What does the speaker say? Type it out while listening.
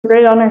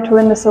Great honour to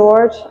win this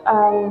award.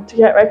 To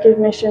get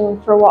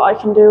recognition for what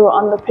I can do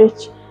on the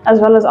pitch as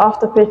well as off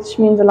the pitch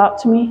means a lot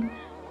to me.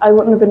 I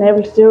wouldn't have been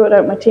able to do it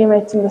without my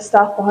teammates and the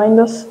staff behind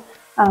us.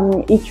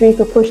 Each week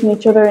we're pushing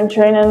each other in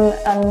training,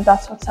 and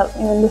that's what's helped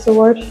me win this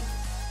award.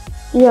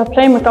 Yeah,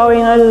 playing with Galway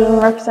United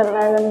and representing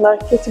Ireland,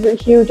 it's a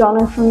huge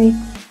honour for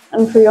me.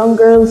 And for young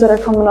girls that are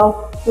coming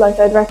up,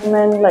 I'd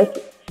recommend,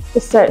 it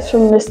starts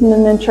from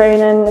listening and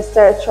training, it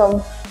starts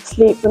from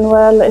sleeping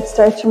well, it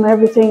starts from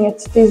everything.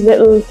 It's these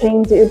little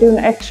things that you're doing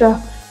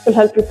extra will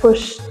help you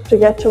push to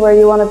get to where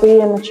you want to be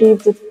and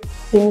achieve the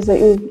things that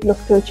you look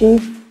to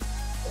achieve.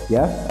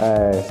 Yeah,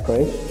 it's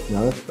great, to be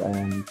honest.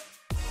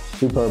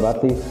 Superb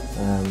athlete.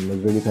 Has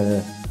really kind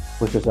of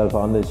pushed herself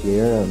on this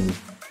year, and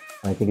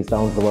I think it's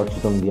down to the work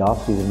she's done in the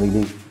off season.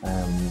 Really,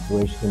 the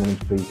way she came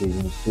into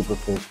pre-season, super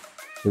fit,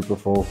 super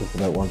focused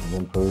about wanting to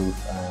improve.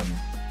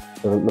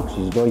 So look,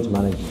 she's a joy to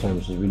manage in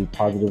terms. She's really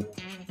positive,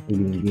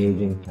 really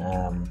engaging,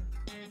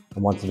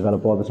 and wants to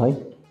develop all the time.